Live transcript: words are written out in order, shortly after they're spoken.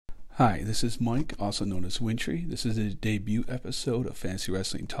Hi, this is Mike, also known as Wintry. This is a debut episode of Fantasy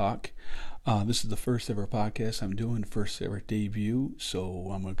Wrestling Talk. This is the first ever podcast I'm doing, first ever debut, so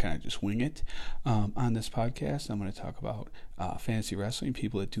I'm going to kind of just wing it. On this podcast, I'm going to talk about fantasy wrestling,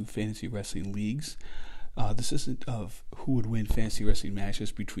 people that do fantasy wrestling leagues. This isn't of who would win fantasy wrestling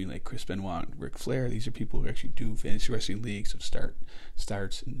matches between like Chris Benoit and Ric Flair. These are people who actually do fantasy wrestling leagues of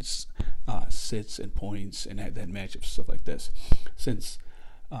starts and sits and points and that matchup, stuff like this. Since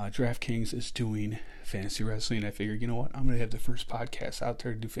DraftKings is doing fantasy wrestling, I figured, you know what, I'm going to have the first podcast out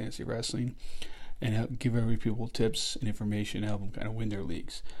there to do fantasy wrestling and help give every people tips and information to help them kind of win their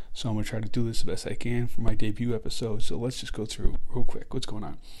leagues. So I'm going to try to do this the best I can for my debut episode. So let's just go through real quick what's going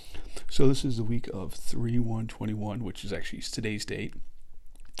on. So this is the week of 3/1/21, which is actually today's date.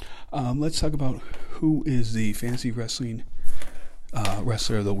 Let's talk about who is the fantasy wrestling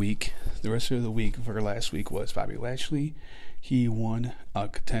wrestler of the week. The wrestler of the week for last week was Bobby Lashley. He won a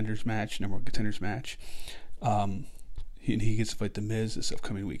contenders match, number one contenders match. He gets to fight The Miz this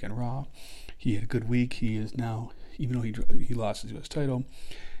upcoming week on Raw. He had a good week. He is now, even though he lost his U.S. title,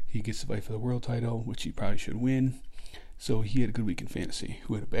 he gets to fight for the world title, which he probably should win. So he had a good week in fantasy.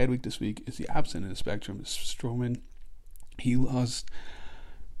 Who had a bad week this week is the opposite end of the spectrum, is Strowman. He lost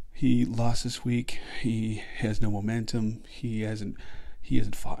this week. He has no momentum. He hasn't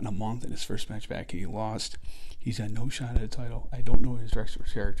fought in a month. In his first match back, he lost. He's had no shot at a title. I don't know his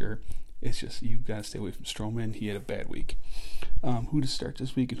wrestler's character. It's just, you got to stay away from Strowman. He had a bad week. Who to start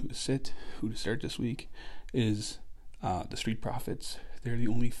this week and who to sit. Who to start this week is the Street Profits. They're the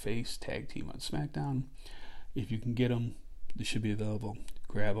only face tag team on SmackDown. If you can get them, they should be available.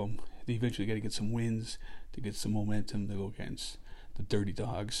 Grab them. They eventually got to get some wins to get some momentum to go against the Dirty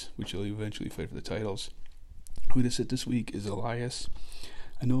Dogs, which will eventually fight for the titles. Who to sit this week is Elias.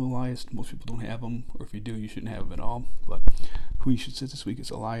 I know Elias, most people don't have him, or if you do, you shouldn't have him at all. But who you should sit this week is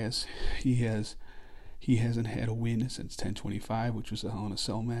Elias. He hasn't had a win since 10/25, which was a Hell in a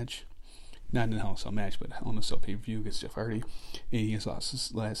Cell match. Not in a Hell in a Cell match, but a Hell in a Cell pay-per-view against Jeff Hardy. And he has lost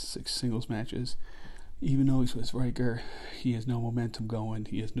his last 6 singles matches. Even though he's with Riker, he has no momentum going.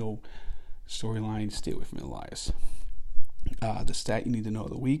 He has no storyline. Stay away from Elias. The stat you need to know of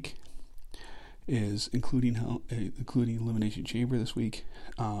the week is including Elimination Chamber this week.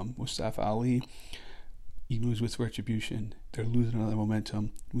 Mustafa Ali, even though he's with Retribution, they're losing another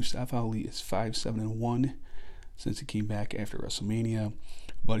momentum. Mustafa Ali is 5-7-1 since he came back after WrestleMania.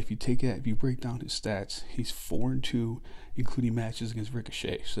 But if you break down his stats, he's 4-2, including matches against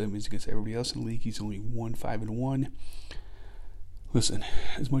Ricochet. So that means against everybody else in the league, he's only 1-5-1. Listen,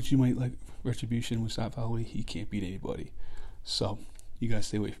 as much as you might like Retribution, Mustafa Ali, he can't beat anybody. So you gotta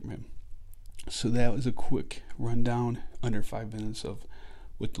stay away from him. So that was a quick rundown, under 5 minutes, of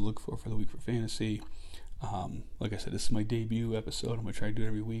what to look for the week for fantasy. Like I said, this is my debut episode. I'm going to try to do it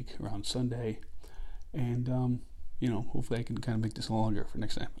every week around Sunday. And, hopefully I can kind of make this longer for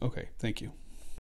next time. Okay, thank you.